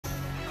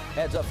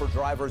Heads up for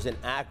drivers in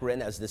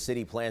Akron as the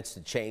city plans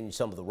to change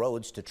some of the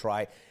roads to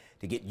try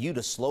to get you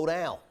to slow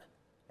down.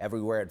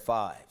 Everywhere at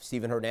 5.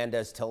 Stephen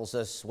Hernandez tells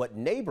us what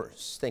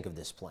neighbors think of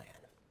this plan.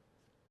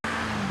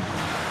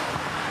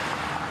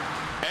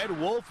 Ed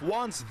Wolf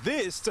wants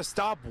this to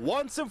stop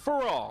once and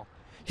for all.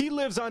 He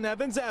lives on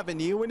Evans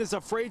Avenue and is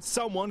afraid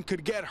someone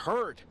could get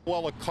hurt.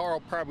 Well, a car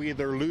will probably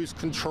either lose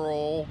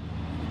control,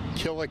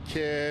 kill a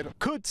kid.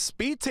 Could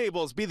speed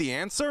tables be the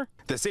answer?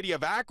 The city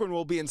of Akron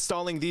will be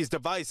installing these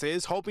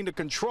devices, hoping to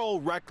control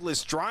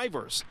reckless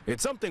drivers.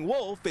 It's something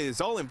Wolf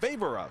is all in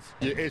favor of.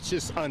 It's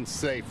just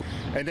unsafe,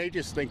 and they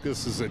just think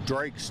this is a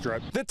drag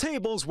strip. The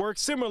tables work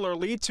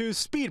similarly to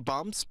speed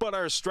bumps, but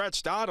are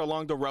stretched out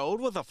along the road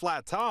with a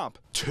flat top.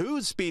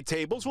 2 speed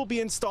tables will be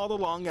installed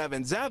along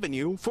Evans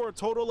Avenue for a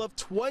total of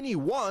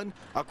 21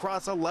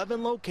 across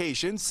 11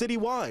 locations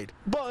citywide.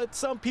 But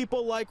some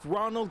people like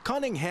Ronald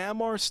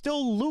Cunningham are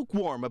still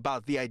lukewarm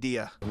about the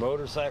idea.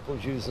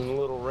 Motorcycles using a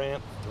little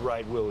ramp to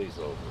ride wheelies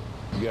over.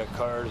 You got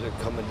cars that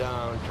are coming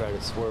down, try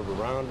to swerve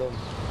around them,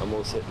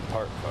 almost hitting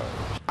parked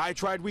cars. I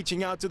tried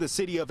reaching out to the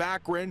city of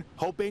Akron,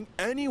 hoping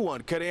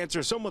anyone could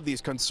answer some of these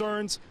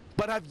concerns,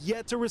 but have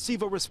yet to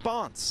receive a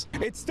response.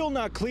 It's still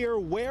not clear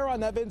where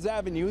on Evans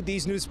Avenue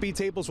these new speed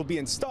tables will be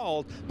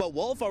installed, but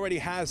Wolf already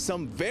has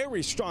some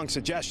very strong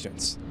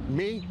suggestions.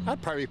 Me,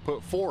 I'd probably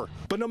put 4.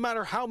 But no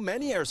matter how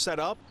many are set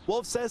up,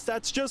 Wolf says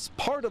that's just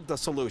part of the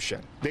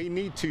solution. They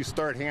need to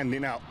start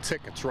handing out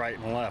tickets right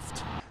and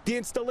left. The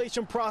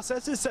installation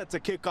process is set to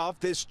kick off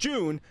this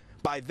June.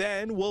 By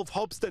then, Wolf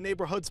hopes the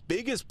neighborhood's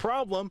biggest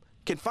problem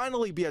can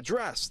finally be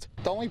addressed.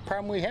 The only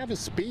problem we have is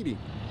speeding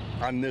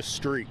on this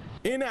street.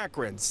 In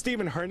Akron,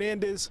 Stephen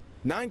Hernandez,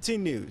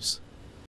 19 News.